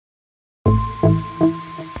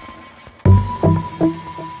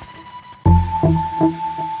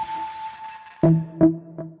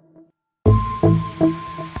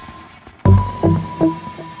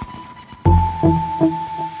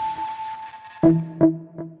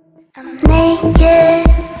it,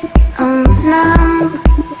 I'm numb,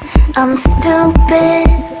 I'm stupid,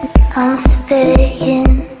 I'm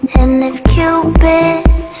staying. And if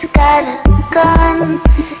Cupid's got a gun,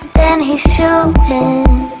 then he's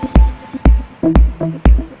shooting.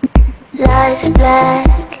 Lights black,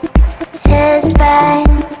 heads bang,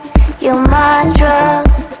 you're my drug,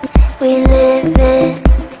 we live it.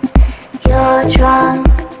 You're drunk,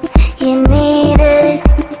 you need it.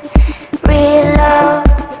 Real love,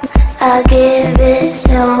 I give it.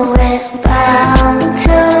 So we're bound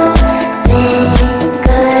to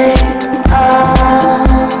linger on.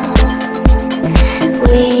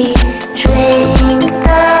 We drink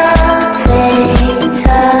the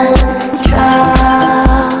fatal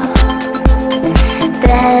drop,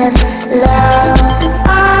 then love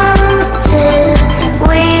until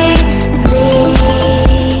we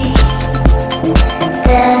bleed,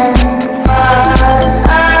 then fall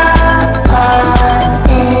apart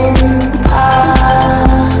in part.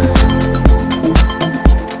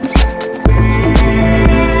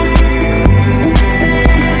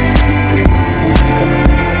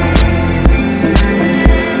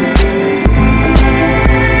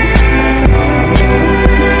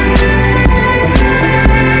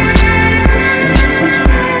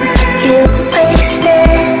 You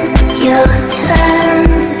wasted your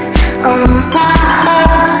turns on my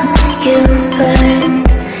heart, you burn.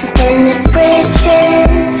 And if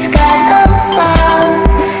bridges gotta fall,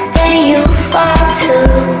 then you fall too.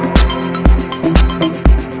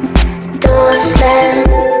 Door slam,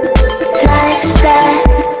 lights black,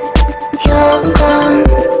 you're gone.